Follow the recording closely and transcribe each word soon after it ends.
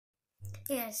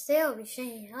Yes, today I'll be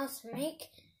showing you how to make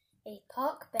a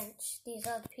park bench. These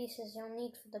are the pieces you'll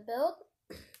need for the build.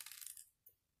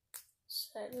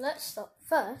 So let's start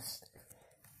first.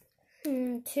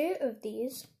 Two of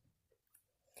these,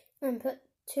 and put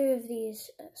two of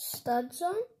these studs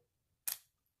on,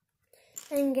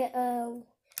 and get a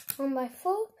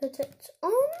 1x4, put it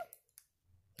on,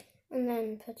 and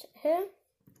then put it here,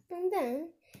 and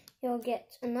then you'll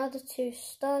get another two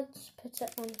studs, put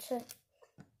it onto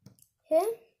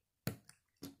here,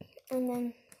 and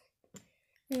then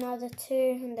another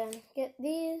two, and then get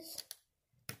these,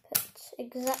 put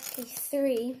exactly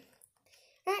three.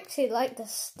 I actually like the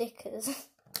stickers.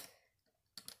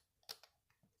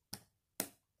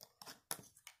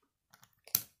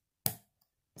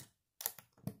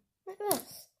 Like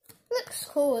this. Looks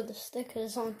cool with the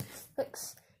stickers on.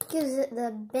 Gives it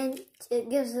the bent, it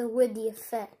gives a woody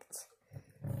effect.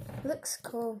 Looks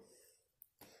cool.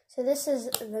 So this is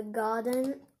the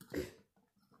garden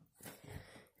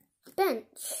bench.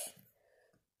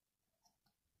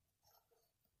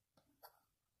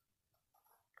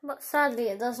 But sadly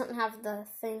it doesn't have the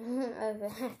thing over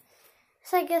here.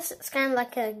 So I guess it's kind of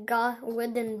like a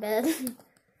wooden bed.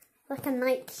 Like a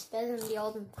knight's bed in the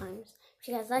olden times. If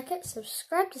you guys like it,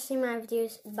 subscribe to see my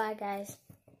videos. Bye guys.